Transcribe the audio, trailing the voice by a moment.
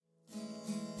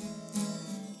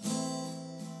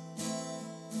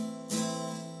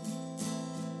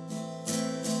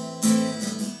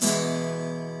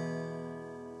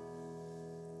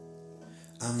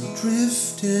I'm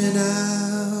drifting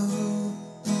out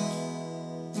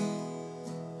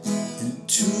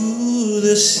into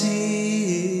the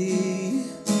sea.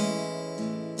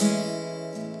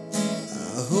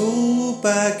 I hope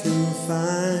I can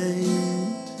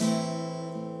find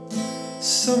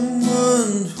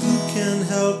someone who can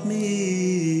help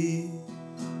me.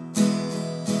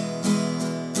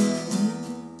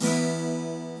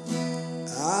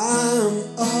 I'm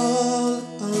all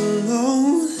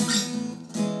alone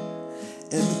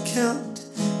and can't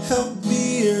help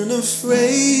being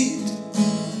afraid.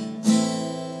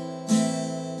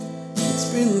 It's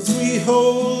been 3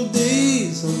 whole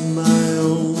days on my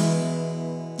own.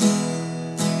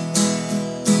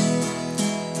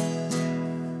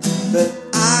 But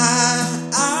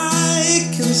I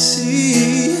can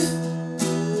see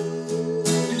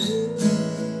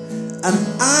an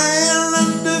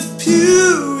island of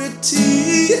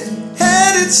purity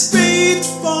headed straight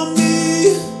for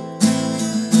me.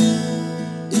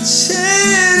 It's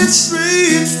headed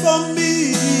straight for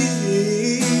me.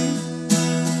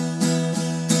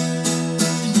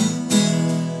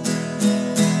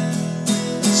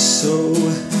 So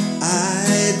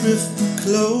I drift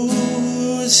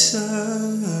closer.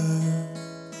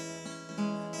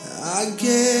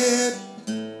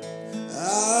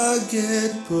 I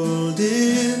get pulled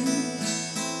in.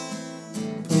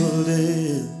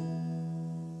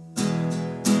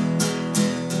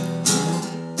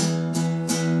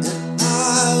 And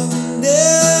I've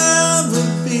never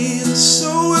been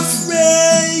so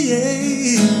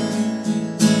afraid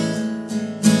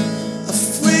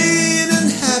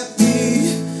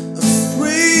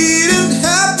and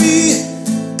happy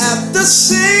at the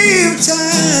same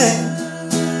time.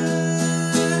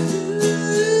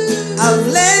 I've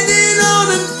landed on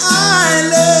an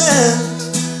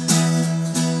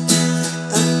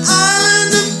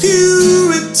island of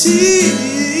purity.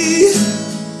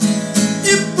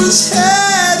 It was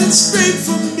headed straight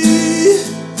for me.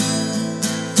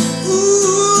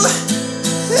 Ooh,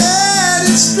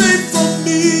 headed straight for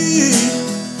me.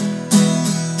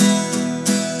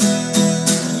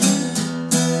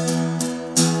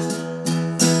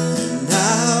 And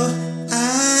now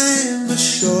I'm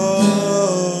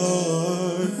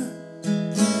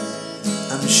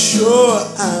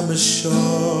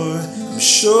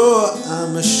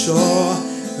I'm ashore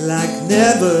like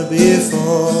never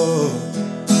before.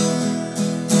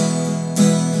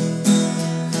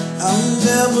 I've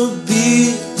never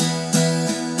been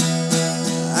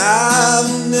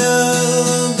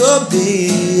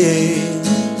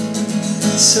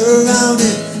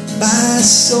surrounded by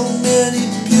so many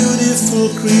beautiful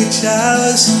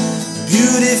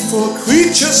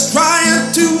creatures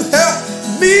trying to help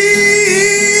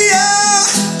me.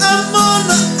 I'm on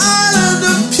the island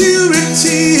of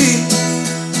purity,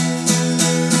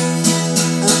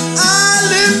 an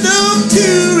island of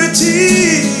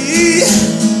purity.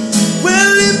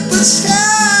 Well, it was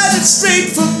headed straight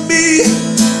for me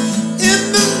in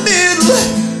the middle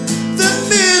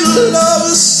of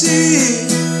the sea.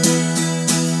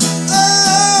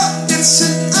 Oh, it's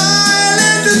an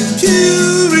island of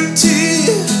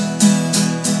purity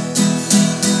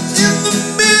in the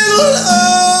middle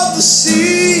of the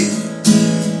sea,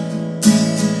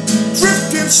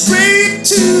 drifting straight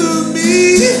to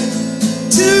me,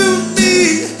 the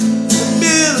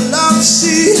middle of the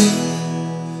sea.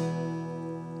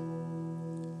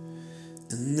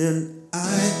 And then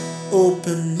I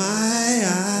open my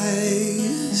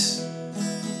eyes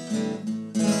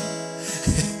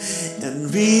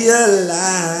and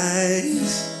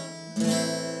realize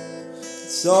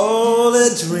it's all a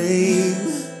dream.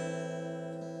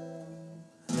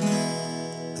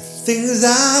 The things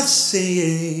I've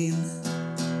seen,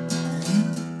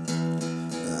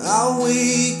 I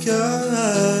wake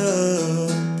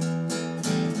up,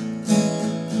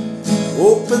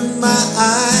 open my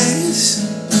eyes,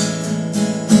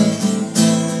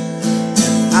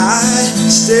 and I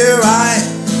stare right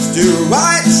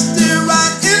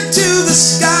into the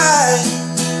sky.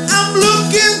 I'm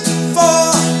looking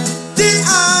for the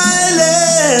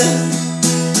island,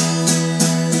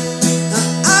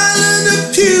 an island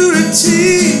of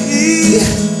purity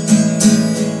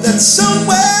that's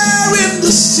somewhere in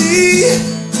the sea.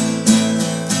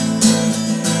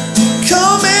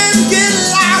 Come and get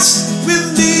lost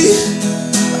with me.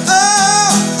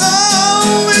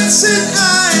 Oh, it's an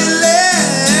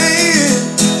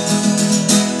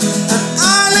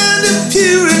island of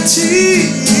purity.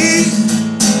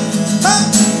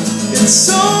 It's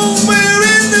somewhere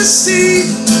in the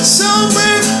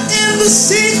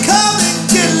sea, come and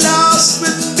get lost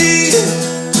with me.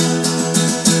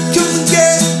 Come and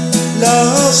get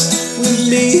lost with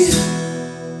me.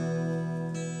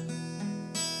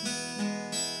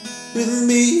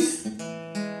 me.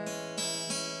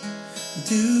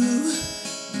 Do you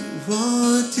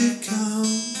want to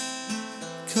come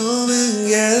and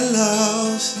get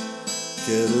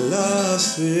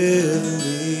lost with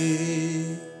me?